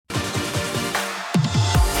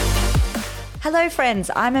Hello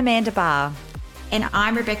friends, I'm Amanda Barr. And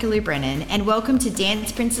I'm Rebecca Lou Brennan, and welcome to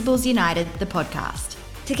Dance Principals United, the podcast.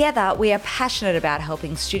 Together, we are passionate about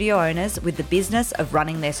helping studio owners with the business of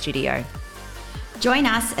running their studio. Join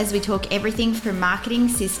us as we talk everything from marketing,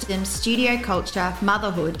 systems, studio culture,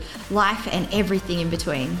 motherhood, life, and everything in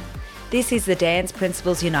between. This is the Dance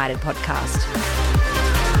Principals United podcast.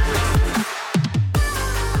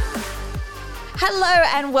 Hello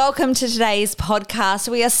and welcome to today's podcast.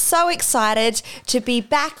 We are so excited to be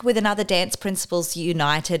back with another Dance Principals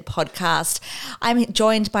United podcast. I'm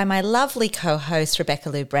joined by my lovely co-host, Rebecca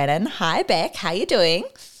Lou Brennan. Hi, Beck. How are you doing?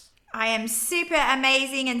 I am super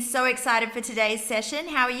amazing and so excited for today's session.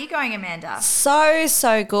 How are you going, Amanda?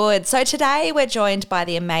 So good. So today we're joined by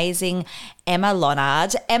the amazing Emma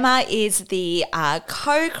Lonard. Emma is the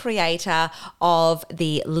co-creator of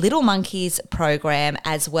the Little Monkeys program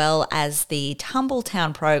as well as the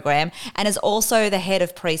Tumbletown program, and is also the head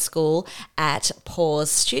of preschool at Paws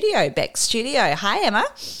Studio, Beck's Studio. Hi, Emma.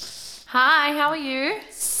 Hi, how are you?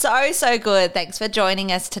 So good. Thanks for joining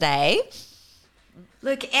us today.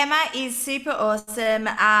 Look, Emma is super awesome.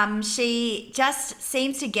 She just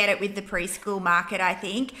seems to get it with the preschool market, I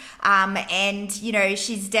think. And, you know,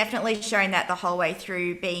 she's definitely shown that the whole way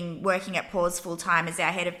through working at Paws full time as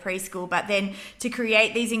our head of preschool, but then to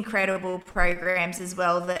create these incredible programs as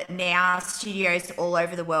well that now studios all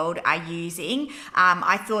over the world are using.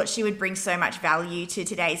 I thought she would bring so much value to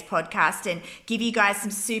today's podcast and give you guys some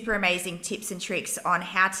super amazing tips and tricks on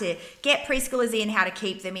how to get preschoolers in, how to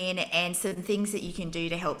keep them in, and some things that you can do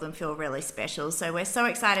to help them feel really special. So we're so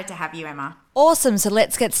excited to have you, Emma. Awesome. So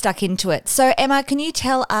let's get stuck into it. So Emma, can you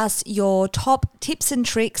tell us your top tips and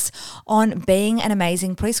tricks on being an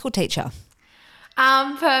amazing preschool teacher?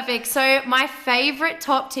 Perfect. So my favorite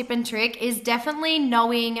top tip and trick is definitely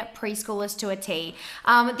knowing preschoolers to a T.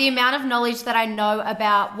 The amount of knowledge that I know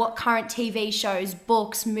about what current TV shows,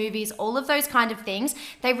 books, movies, all of those kind of things,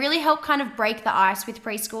 they really help kind of break the ice with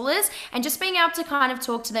preschoolers, and just being able to kind of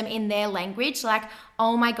talk to them in their language, like,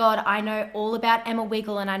 oh my God, I know all about Emma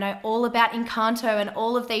Wiggle and I know all about Encanto and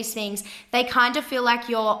all of these things. They kind of feel like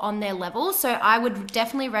you're on their level. So I would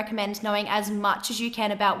definitely recommend knowing as much as you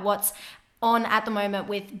can about what's on at the moment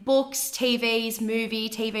with books,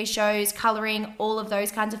 TV shows, colouring, all of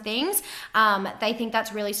those kinds of things. They think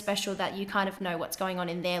that's really special that you kind of know what's going on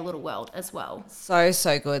in their little world as well. So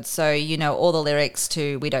good. So you know all the lyrics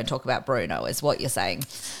to We Don't Talk About Bruno is what you're saying.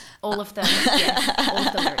 All of them, yeah, all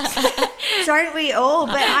of the lyrics. Don't we all?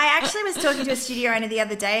 But I actually was talking to a studio owner the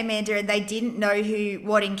other day, Amanda, and they didn't know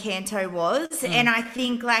what Encanto was. And I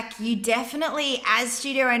think, like, you definitely, as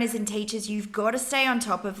studio owners and teachers, you've got to stay on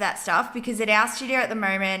top of that stuff, because at our studio at the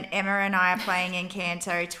moment, Emma and I are playing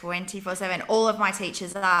Encanto 24/7. All of my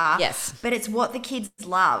teachers are. Yes. But it's what the kids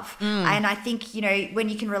love. And I think, you know, when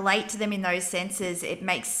you can relate to them in those senses, it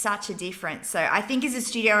makes such a difference. So I think as a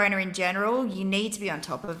studio owner in general, you need to be on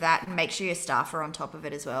top of that and make sure your staff are on top of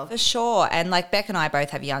it as well. For sure. And like Beck and I both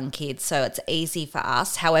have young kids, so it's easy for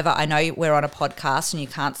us. However, I know we're on a podcast and you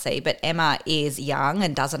can't see, but Emma is young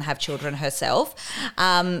and doesn't have children herself.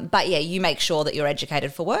 But yeah, you make sure that you're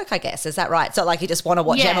educated for work, I guess. Is that right? It's not like you just want to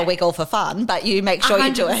watch Emma Wiggle for fun, but you make sure 100%,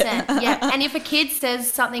 you do it. Yeah. And if a kid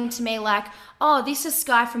says something to me like, oh, this is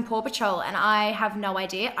Sky from Paw Patrol, and I have no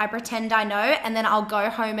idea, I pretend I know, and then I'll go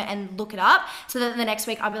home and look it up, so that the next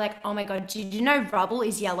week I'll be like, oh my God, did you know Rubble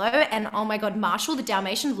is yellow? And oh my God, Marshall, the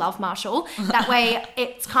Dalmatian, love Marshall. That way,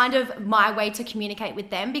 it's kind of my way to communicate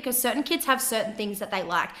with them, because certain kids have certain things that they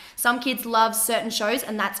like. Some kids love certain shows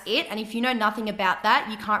and that's it. And if you know nothing about that,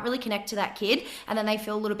 you can't really connect to that kid, and then they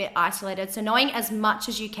feel a little bit isolated. So knowing as much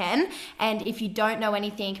as you can, and if you don't know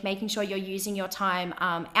anything, making sure you're using your time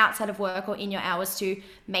outside of work or in your hours to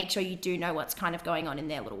make sure you do know what's kind of going on in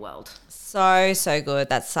their little world. So good.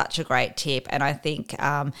 That's such a great tip. And I think,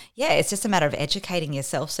 it's just a matter of educating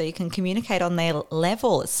yourself so you can communicate on their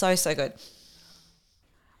level. It's so good.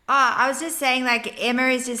 I was just saying, like, Emma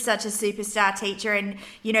is just such a superstar teacher, and,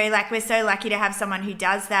 you know, like, we're so lucky to have someone who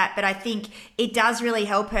does that. But I think it does really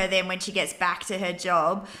help her then when she gets back to her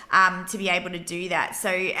job to be able to do that. So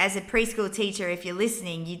as a preschool teacher, if you're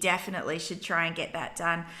listening, you definitely should try and get that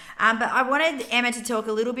done. But I wanted Emma to talk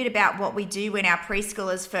a little bit about what we do when our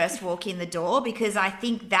preschoolers first walk in the door, because I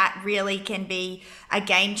think that really can be a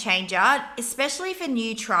game changer, especially for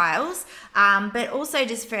new trials, but also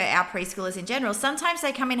just for our preschoolers in general. Sometimes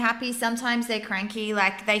they come in happy, sometimes they're cranky,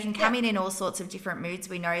 like they can come in all sorts of different moods,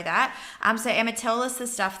 we know that. So Emma, tell us the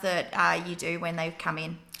stuff that you do when they come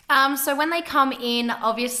in. So when they come in,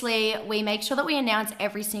 obviously we make sure that we announce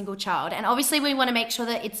every single child, and obviously we want to make sure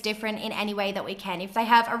that it's different in any way that we can. If they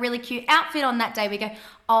have a really cute outfit on that day, we go,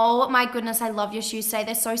 oh my goodness, I love your shoes today,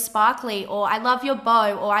 they're so sparkly, or I love your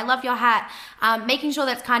bow, or I love your hat. Making sure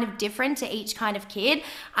that's kind of different to each kind of kid.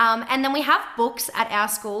 And then we have books at our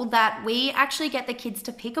school that we actually get the kids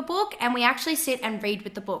to pick a book, and we actually sit and read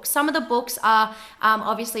with the book. Some of the books are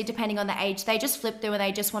obviously depending on the age, they just flip through and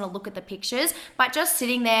they just want to look at the pictures, but just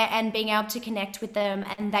sitting there and being able to connect with them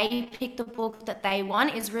and they pick the book that they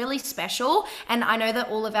want is really special. And I know that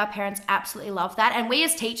all of our parents absolutely love that, and we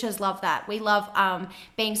as teachers love that. We love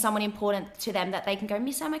being someone important to them, that they can go,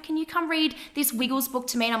 Miss Emma, can you come read this Wiggles book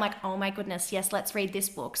to me? And I'm like, oh my goodness, yes, let's read this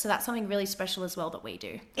book. So that's something really special as well that we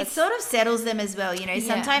do. It sort of settles them as well.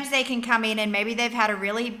 Sometimes they can come in and maybe they've had a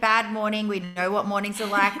really bad morning. We know what mornings are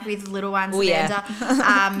like with little ones, Amanda.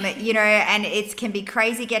 And it can be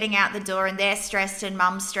crazy getting out the door, and they're stressed and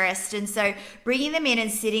mum's stressed. And so bringing them in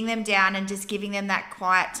and sitting them down and just giving them that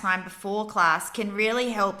quiet time before class can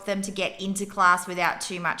really help them to get into class without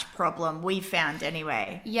too much problem, we've found anyway.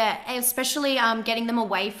 Yeah, especially getting them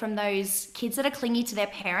away from those kids that are clingy to their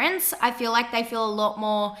parents. I feel like they feel a lot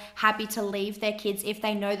more happy to leave their kids if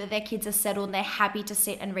they know that their kids are settled and they're happy to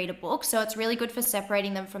sit and read a book. So it's really good for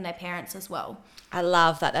separating them from their parents as well. I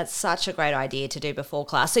love that. That's such a great idea to do before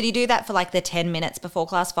class. So do you do that for like the 10 minutes before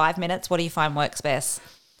class, 5 minutes? What do you find works best?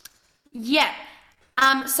 Yeah.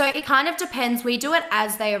 So it kind of depends. We do it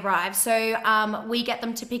as they arrive. So we get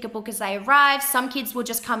them to pick a book as they arrive. Some kids will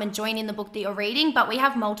just come and join in the book that you're reading, but we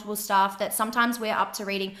have multiple staff that sometimes we're up to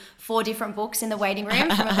reading 4 different books in the waiting room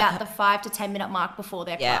from about the 5 to 10 minute mark before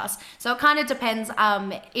their class. So it kind of depends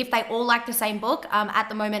if they all like the same book. At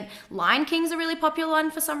the moment, Lion King's a really popular one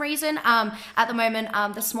for some reason. At the moment,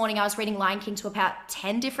 this morning I was reading Lion King to about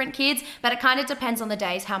 10 different kids, but it kind of depends on the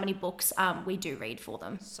days how many books we do read for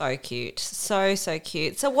them. So cute. So cute.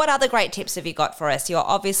 So what other great tips have you got for us? You're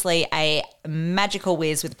obviously a magical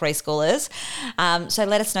whiz with preschoolers. So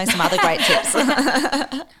let us know some other great tips.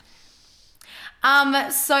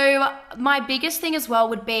 So my biggest thing as well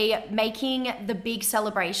would be making the big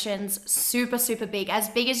celebrations super, super big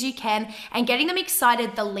as you can, and getting them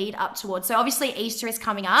excited the lead up towards. So obviously Easter is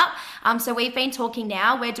coming up. So we've been talking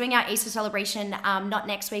now, we're doing our Easter celebration, not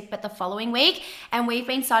next week, but the following week. And we've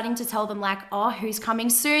been starting to tell them like, oh, who's coming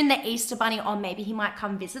soon? The Easter Bunny, or maybe he might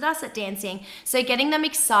come visit us at dancing. So getting them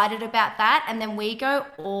excited about that. And then we go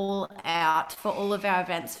all out for all of our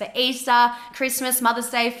events for Easter, Christmas, Mother's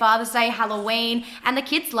Day, Father's Day, Halloween. And the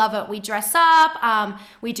kids love it. We dress up,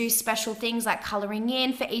 we do special things like colouring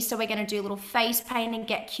in. For Easter, we're going to do a little face paint and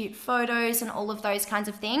get cute photos and all of those kinds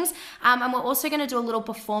of things. And we're also going to do a little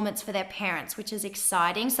performance for their parents, which is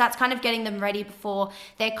exciting. So that's kind of getting them ready before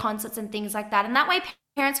their concerts and things like that. And that way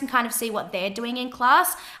parents can kind of see what they're doing in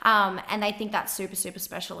class, and they think that's super, super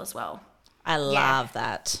special as well. I love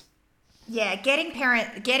that. Yeah,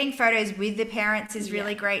 getting photos with the parents is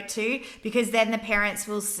really great too, because then the parents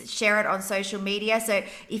will share it on social media. So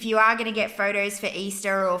if you are going to get photos for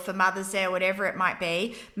Easter or for Mother's Day or whatever it might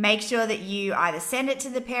be, make sure that you either send it to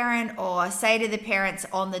the parent or say to the parents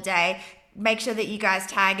on the day, make sure that you guys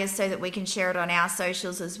tag us so that we can share it on our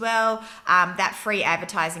socials as well. That free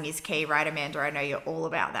advertising is key, right, Amanda? I know you're all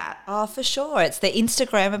about that. Oh, for sure. It's the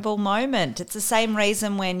Instagrammable moment. It's the same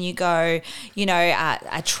reason when you go,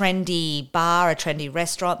 a trendy bar, a trendy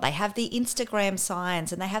restaurant, they have the Instagram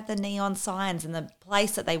signs and they have the neon signs and the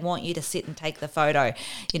place that they want you to sit and take the photo.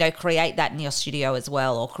 Create that in your studio as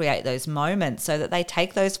well, or create those moments so that they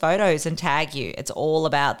take those photos and tag you. It's all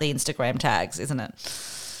about the Instagram tags, isn't it?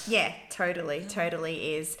 Yeah,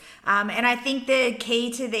 totally is. And I think the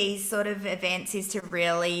key to these sort of events is to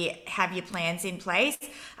really have your plans in place.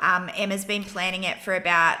 Emma's been planning it for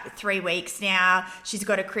about 3 weeks now. She's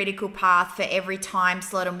got a critical path for every time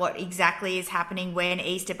slot and what exactly is happening, when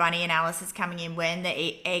Easter Bunny and Alice is coming in, when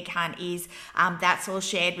the egg hunt is. That's all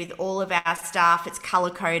shared with all of our staff. It's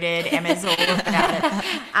color-coded. Emma's all about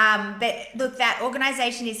it. But look, that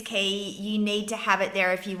organisation is key. You need to have it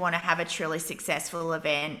there if you want to have a truly successful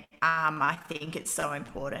event. I think it's so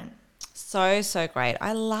important. So great.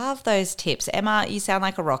 I love those tips. Emma, you sound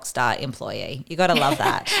like a rock star employee. You got to love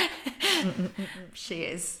that. She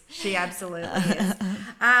is. She absolutely is.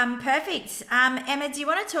 Perfect. Emma, do you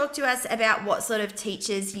want to talk to us about what sort of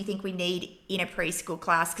teachers you think we need in a preschool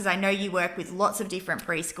class? Because I know you work with lots of different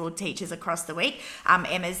preschool teachers across the week.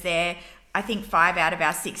 Emma's there, I think, 5 out of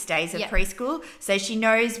our 6 days of preschool. So she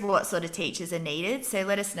knows what sort of teachers are needed. So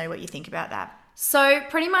let us know what you think about that. So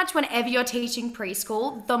pretty much whenever you're teaching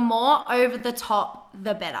preschool, the more over the top,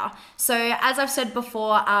 the better. So as I've said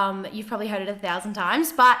before, you've probably heard it 1,000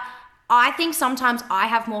 times, but I think sometimes I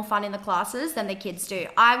have more fun in the classes than the kids do.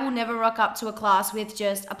 I will never rock up to a class with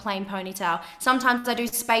just a plain ponytail. Sometimes I do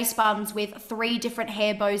space buns with 3 different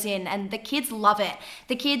hair bows in, and the kids love it.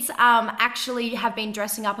 The kids actually have been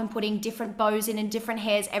dressing up and putting different bows in and different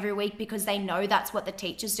hairs every week because they know that's what the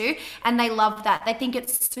teachers do, and they love that. They think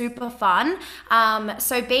it's super fun.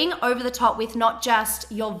 So being over the top with not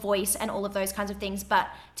just your voice and all of those kinds of things, but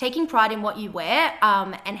taking pride in what you wear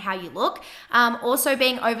and how you look. Also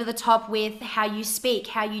being over the top with how you speak,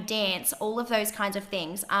 how you dance, all of those kinds of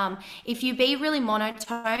things. If you be really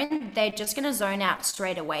monotone, they're just going to zone out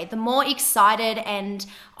straight away. The more excited and,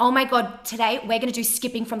 oh my God, today we're going to do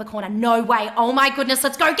skipping from the corner. No way. Oh my goodness,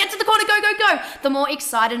 let's go. Get to the corner. Go, go, go. The more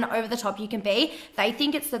excited and over the top you can be, they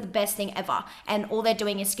think it's the best thing ever. And all they're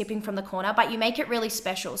doing is skipping from the corner, but you make it really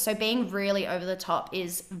special. So being really over the top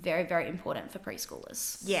is very, very important for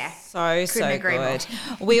preschoolers. Yeah. So agree good.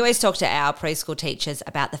 We always talk to our preschool teachers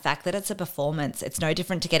about the fact that it's a performance. It's no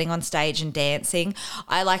different to getting on stage and dancing.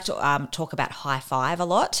 I like to talk about high five a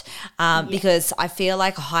lot because I feel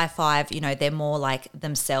like a high five, you know, they're more like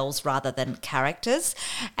themselves rather than characters.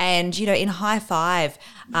 And, you know, in high five,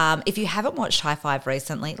 if you haven't watched high five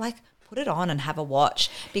recently, like, put it on and have a watch,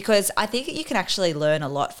 because I think you can actually learn a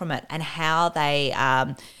lot from it, and how they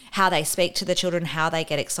speak to the children, how they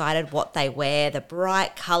get excited, what they wear, the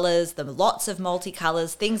bright colours, the lots of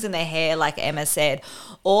multicolours, things in their hair, like Emma said,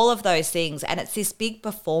 all of those things. And it's this big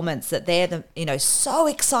performance that they're, so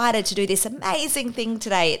excited to do this amazing thing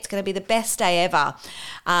today. It's going to be the best day ever.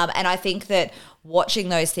 And I think that watching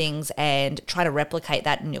those things and trying to replicate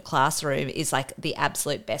that in your classroom is like the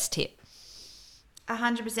absolute best tip.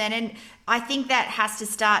 100%. And I think that has to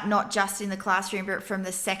start not just in the classroom, but from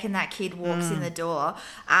the second that kid walks in the door.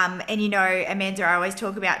 And, Amanda, I always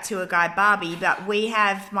talk about tour guide Barbie, but we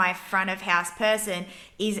have my front of house person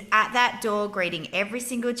is at that door greeting every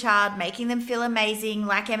single child, making them feel amazing.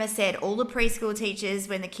 Like Emma said, all the preschool teachers,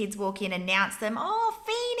 when the kids walk in, announce them, oh,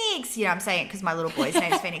 Phoenix. I'm saying it because my little boy's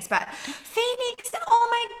name is Phoenix, but Phoenix, oh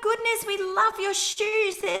my goodness, we love your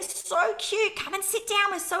shoes. They're so cute. Come and sit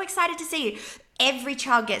down. We're so excited to see you. Every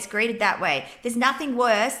child gets greeted that way. There's nothing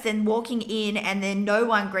worse than walking in and then no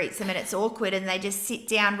one greets them and it's awkward and they just sit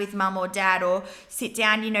down with mum or dad or sit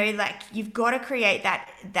down, you've got to create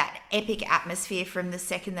that epic atmosphere from the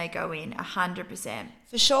second they go in, 100%.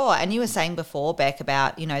 For sure. And you were saying before, Beck,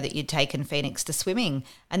 about, that you'd taken Phoenix to swimming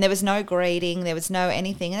and there was no greeting, there was no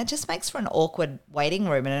anything, and it just makes for an awkward waiting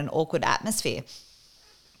room and an awkward atmosphere.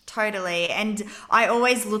 Totally. And I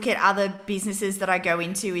always look at other businesses that I go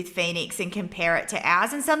into with Phoenix and compare it to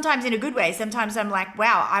ours. And sometimes in a good way. Sometimes I'm like,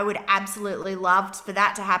 wow, I would absolutely love for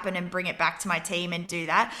that to happen and bring it back to my team and do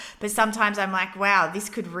that. But sometimes I'm like, wow, this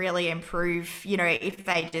could really improve, if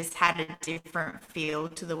they just had a different feel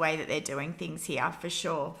to the way that they're doing things here, for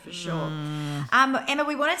sure. Emma,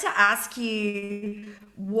 we wanted to ask you,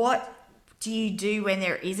 what do you do when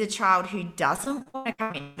there is a child who doesn't want to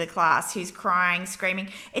come into the class, who's crying, screaming?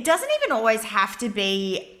 It doesn't even always have to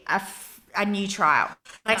be a new trial.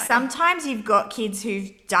 Like sometimes you've got kids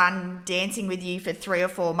who've done dancing with you for 3 or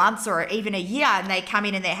 4 months or even a year and they come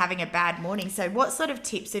in and they're having a bad morning. So what sort of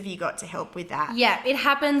tips have you got to help with that? Yeah, it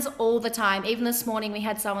happens all the time. Even this morning we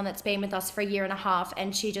had someone that's been with us for 1.5 years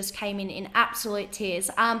and she just came in absolute tears.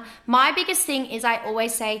 My biggest thing is I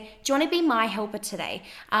always say, do you want to be my helper today?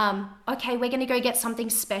 Okay, we're going to go get something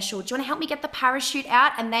special. Do you want to help me get the parachute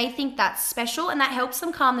out? And they think that's special and that helps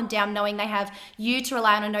them calm them down, knowing they have you to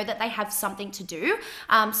rely on and know that they have something to do.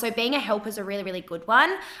 So being a helper is a really, really good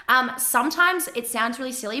one. Sometimes it sounds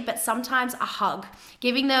really silly, but sometimes a hug,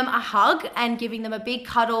 giving them a hug and giving them a big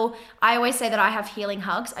cuddle. I always say that I have healing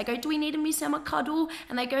hugs. I go, do we need a Miss Emma cuddle?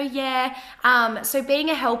 And they go, yeah. So being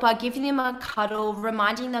a helper, giving them a cuddle,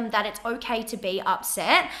 reminding them that it's okay to be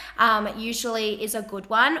upset, usually is a good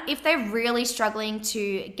one. If they're really struggling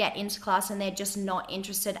to get into class and they're just not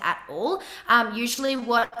interested at all, usually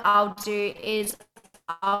what I'll do is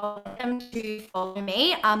I'll get them to follow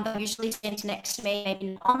me. They'll usually stand next to me,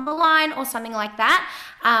 maybe on the line or something like that.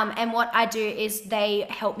 And what I do is they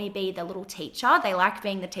help me be the little teacher. They like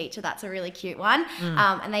being the teacher. That's a really cute one.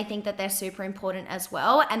 And they think that they're super important as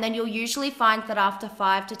well. And then you'll usually find that after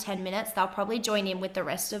 5 to 10 minutes, they'll probably join in with the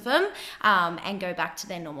rest of them and go back to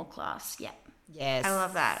their normal class. Yeah. Yes. I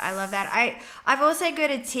love that. I've also got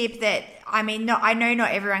a tip that, I know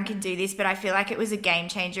not everyone can do this, but I feel like it was a game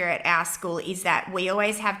changer at our school, is that we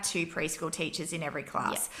always have 2 preschool teachers in every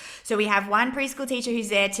class. Yeah. So we have one preschool teacher who's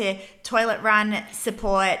there to toilet run,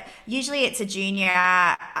 support. Usually it's a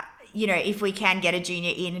junior. if we can get a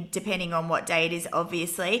junior in, depending on what day it is,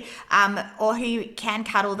 obviously, or who can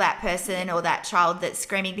cuddle that person or that child that's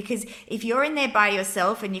screaming. Because if you're in there by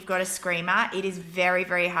yourself and you've got a screamer, it is very,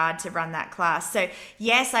 very hard to run that class. So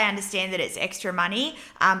yes, I understand that it's extra money,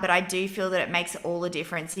 but I do feel that it makes all the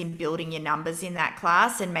difference in building your numbers in that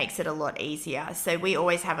class and makes it a lot easier. So we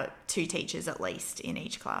always have 2 teachers at least in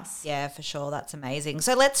each class. Yeah, for sure. That's amazing.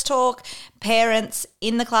 So let's talk parents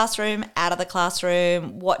in the classroom, out of the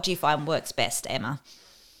classroom. What do you find works best, Emma?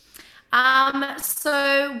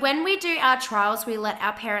 So when we do our trials, we let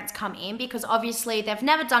our parents come in because obviously they've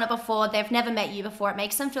never done it before. They've never met you before. It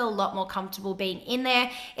makes them feel a lot more comfortable being in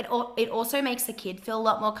there. It also makes the kid feel a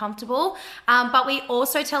lot more comfortable. But we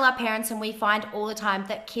also tell our parents, and we find all the time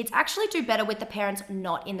that kids actually do better with the parents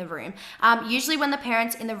not in the room. Usually when the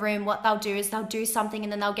parents in the room, what they'll do is they'll do something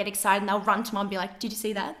and then they'll get excited and they'll run to mom and be like, did you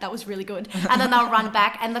see that? That was really good. And then they'll run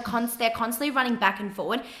back, and they're constantly running back and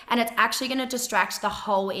forward, and it's actually going to distract the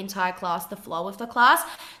whole entire class, the flow of the class.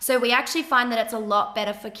 So we actually find that it's a lot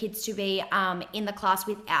better for kids to be in the class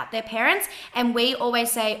without their parents. And we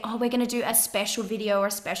always say, we're going to do a special video or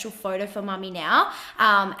a special photo for mummy now.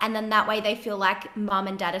 And then that way they feel like mum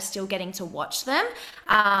and dad are still getting to watch them.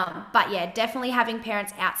 But yeah, definitely having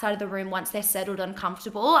parents outside of the room once they're settled and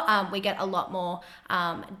comfortable, we get a lot more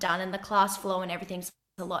done, and the class flow and everything's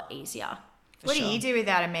a lot easier. What do you do with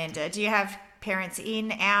that, Amanda? Do you have parents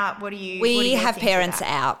in, out? We have parents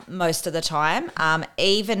out most of the time.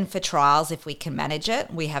 Even for trials, if we can manage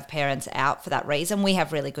it, we have parents out for that reason. We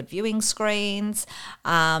have really good viewing screens.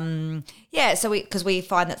 So because we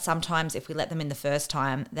find that sometimes if we let them in the first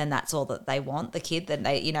time, then that's all that they want, the kid. Then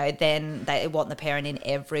they want the parent in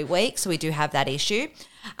every week. So we do have that issue.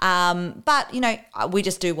 But we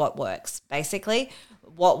just do what works, basically.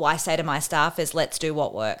 What I say to my staff is, let's do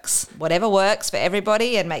what works. Whatever works for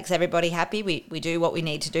everybody and makes everybody happy, we do what we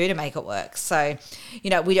need to do to make it work. So, we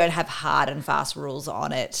don't have hard and fast rules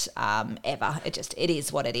on it ever. It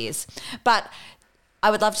is what it is. But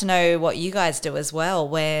I would love to know what you guys do as well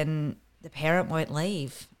when the parent won't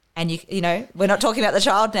leave. And, we're not talking about the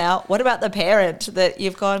child now. What about the parent that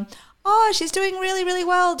you've gone, she's doing really, really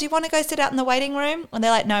well. Do you want to go sit out in the waiting room? And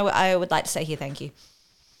they're like, no, I would like to stay here. Thank you.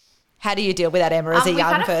 How do you deal with that, Emma, as a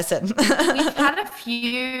young person? We've had a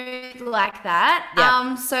few like that.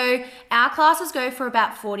 Yeah. So our classes go for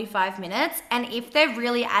about 45 minutes. And if they're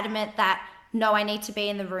really adamant that, no, I need to be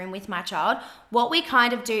in the room with my child, what we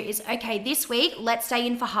kind of do is, okay, this week, let's stay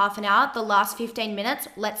in for half an hour. The last 15 minutes,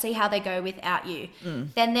 let's see how they go without you.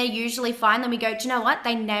 Then they're usually fine. Then we go, do you know what?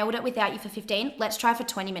 They nailed it without you for 15. Let's try for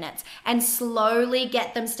 20 minutes and slowly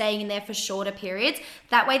get them staying in there for shorter periods.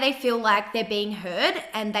 That way they feel like they're being heard,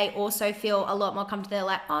 and they also feel a lot more comfortable. They're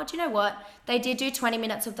like, do you know what? They did do 20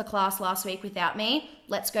 minutes of the class last week without me.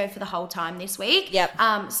 Let's go for the whole time this week. Yep.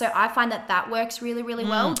 So I find that works really, really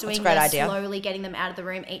well. That's a great idea. Slowly getting them out of the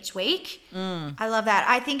room each week. I love that.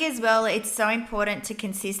 I think as well, it's so important to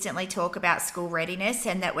consistently talk about school readiness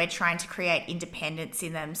and that we're trying to create independence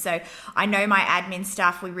in them. So I know my admin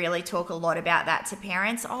staff, we really talk a lot about that to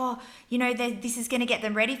parents. This is going to get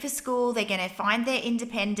them ready for school. They're going to find their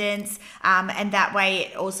independence. And that way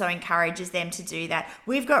it also encourages them to do that.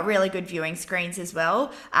 We've got really good viewing screens as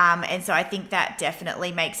well. And so I think that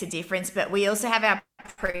definitely makes a difference. But we also have our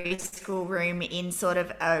preschool room in sort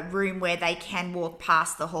of a room where they can walk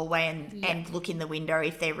past the hallway and look in the window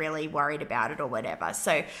if they're really worried about it or whatever.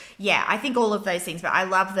 So yeah, I think all of those things, but I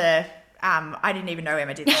love the I didn't even know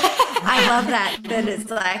Emma did that. I love that it's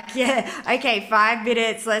like, okay, 5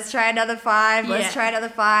 minutes, let's try another 5, let's try another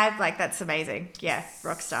 5. Like, that's amazing. Yeah,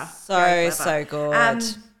 rock star. So good.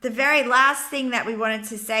 The very last thing that we wanted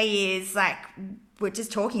to say is, like, we're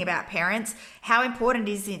just talking about parents. How important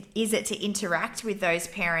is it to interact with those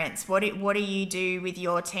parents? What do you do with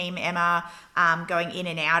your team, Emma, going in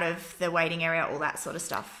and out of the waiting area, all that sort of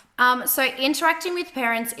stuff? So interacting with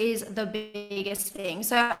parents is the biggest thing.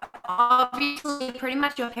 So obviously, pretty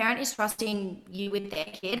much your parent is trusting you with their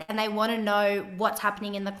kid, and they want to know what's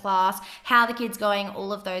happening in the class, how the kid's going,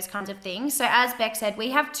 all of those kinds of things. So as Beck said,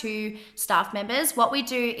 we have 2 staff members. What we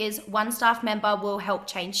do is one staff member will help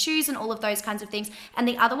change shoes and all of those kinds of things, and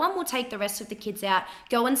the other one will take the rest of the kids out,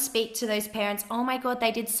 go and speak to those parents. Oh my God,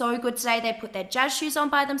 they did so good today. They put their jazz shoes on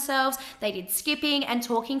by themselves. They did skipping, and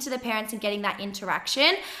talking to the parents and getting that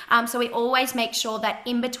interaction. So we always make sure that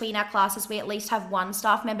in between our classes, we at least have one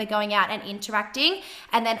staff member going going out and interacting.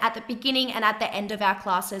 And then at the beginning and at the end of our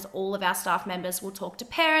classes, all of our staff members will talk to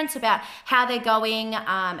parents about how they're going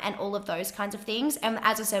and all of those kinds of things. And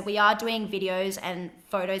as I said, we are doing videos and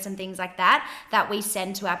photos and things like that we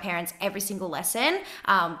send to our parents every single lesson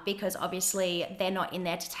because obviously they're not in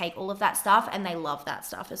there to take all of that stuff, and they love that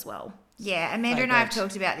stuff as well. Yeah, Amanda and I have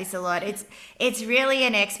talked about this a lot. It's really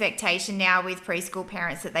an expectation now with preschool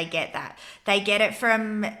parents that they get that. They get it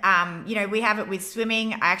from, we have it with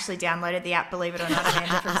swimming. I actually downloaded the app, believe it or not,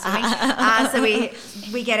 Amanda, from swimming.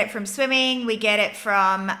 So we get it from swimming. We get it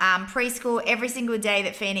from preschool. Every single day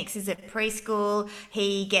that Phoenix is at preschool,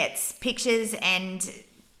 he gets pictures and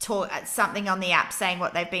something on the app saying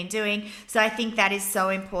what they've been doing. So I think that is so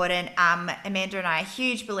important. Amanda and I are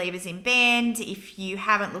huge believers in Band. If you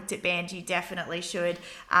haven't looked at Band, you definitely should.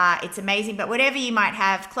 It's amazing. But whatever you might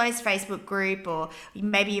have, close Facebook group, or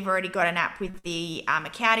maybe you've already got an app with the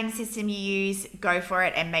accounting system you use, go for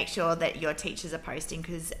it and make sure that your teachers are posting,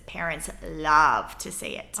 because parents love to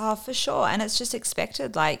see it. Oh, for sure. And it's just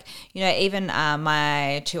expected. Like, even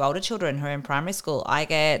my 2 older children who are in primary school, I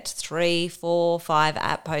get 3, 4, 5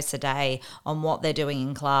 app posts a day on what they're doing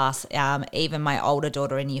in class, even my older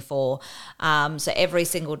daughter in year 4. So every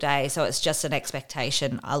single day. So it's just an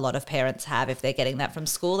expectation a lot of parents have. If they're getting that from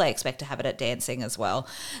school, they expect to have it at dancing as well.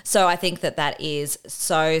 So I think that is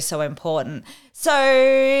so, so important.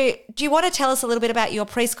 So do you want to tell us a little bit about your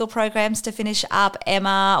preschool programs to finish up,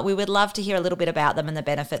 Emma? We would love to hear a little bit about them and the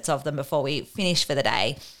benefits of them before we finish for the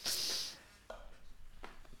day.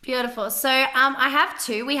 Beautiful. So I have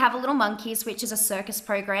 2. We have a Little Monkeys, which is a circus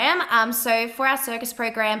program. So for our circus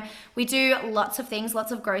program, we do lots of things,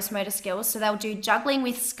 lots of gross motor skills. So they'll do juggling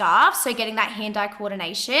with scarves, so getting that hand-eye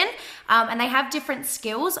coordination. And they have different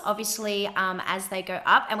skills, obviously, as they go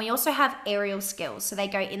up. And we also have aerial skills. So they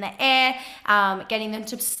go in the air, getting them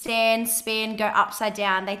to stand, spin, go upside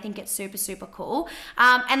down. They think it's super, super cool.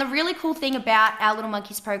 And the really cool thing about our Little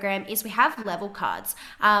Monkeys program is we have level cards.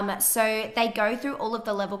 So they go through all of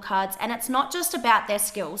the level cards, and it's not just about their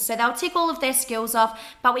skills. So they'll tick all of their skills off,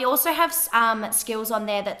 but we also have skills on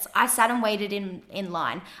there that's, I sat and waited in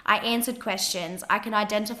line. I answered questions. I can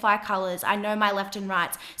identify colors. I know my left and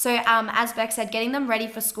rights. So as Beck said, getting them ready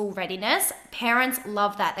for school readiness. Parents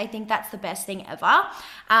love that. They think that's the best thing ever.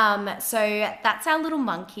 So that's our Little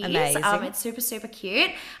Monkeys. Amazing. It's super, super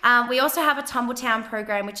cute. We also have a Tumbletown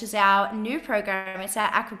program, which is our new program. It's our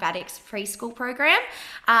acrobatics preschool program.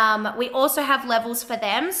 We also have levels for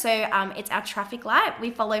them. So it's our traffic light.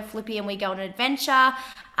 We follow Flippy and we go on an adventure.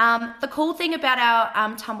 The cool thing about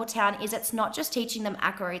our Tumbletown is it's not just teaching them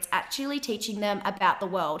acro, it's actually teaching them about the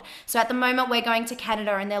world. So at the moment we're going to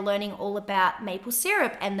Canada and they're learning all about maple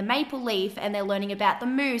syrup and the maple leaf, and they're learning about the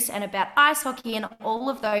moose and about ice hockey and all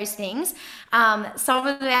of those things. Some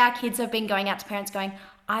of our kids have been going out to parents going,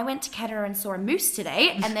 I went to Canada and saw a moose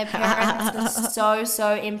today, and their parents are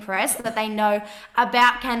so impressed that they know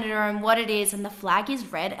about Canada and what it is, and the flag is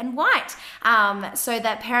red and white. So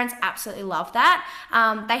that parents absolutely love that.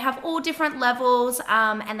 They have all different levels,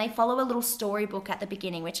 and they follow a little storybook at the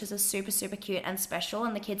beginning, which is a super, super cute and special,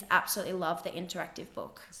 and the kids absolutely love the interactive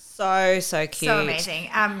book. So cute. So amazing.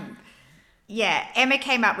 Yeah, Emma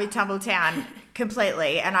came up with Tumbletown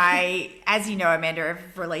completely. And I, as you know, Amanda,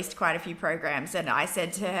 have released quite a few programs. And I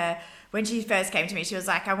said to her, when she first came to me, she was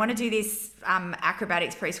like, I want to do this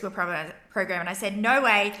acrobatics preschool program. And I said, no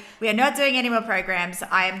way, we are not doing any more programs.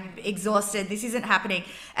 I am exhausted. This isn't happening.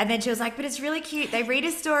 And then she was like, but it's really cute. They read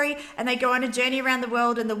a story and they go on a journey around the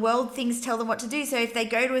world, and the world things tell them what to do. So if they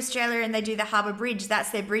go to Australia and they do the Harbour Bridge, that's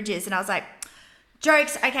their bridges. And I was like,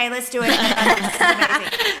 jokes. Okay, let's do it. This is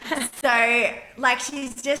amazing. So, like,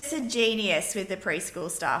 she's just a genius with the preschool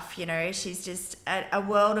stuff. You know, she's just a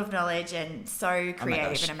world of knowledge and so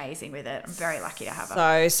creative and amazing with it. I'm very lucky to have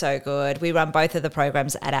her. So good. We run both of the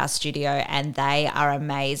programs at our studio, and they are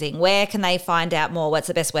amazing. Where can they find out more? What's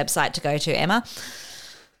the best website to go to, Emma?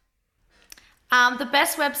 The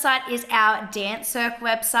best website is our Dance Circ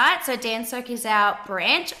website. So Dance Circ is our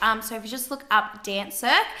branch. So if you just look up Dance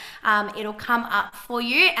Circ, it'll come up for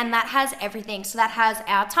you, and that has everything. So that has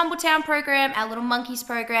our Tumbletown program, our Little Monkeys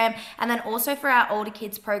program, and then also for our older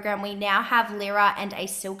kids program, we now have Lyra and a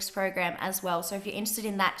Silks program as well. So if you're interested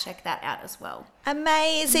in that, check that out as well.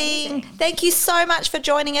 Amazing. Thank you so much for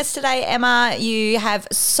joining us today, Emma. You have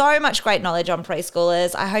so much great knowledge on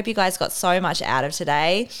preschoolers. I hope you guys got so much out of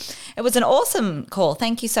today. It was an awesome call.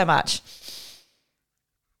 Thank you so much.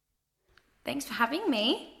 Thanks for having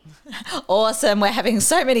me. Awesome. We're having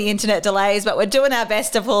so many internet delays, but we're doing our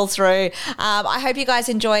best to pull through. I hope you guys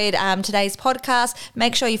enjoyed today's podcast.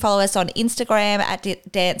 Make sure you follow us on Instagram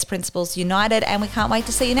at Dance Principals United, and we can't wait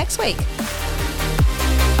to see you next week.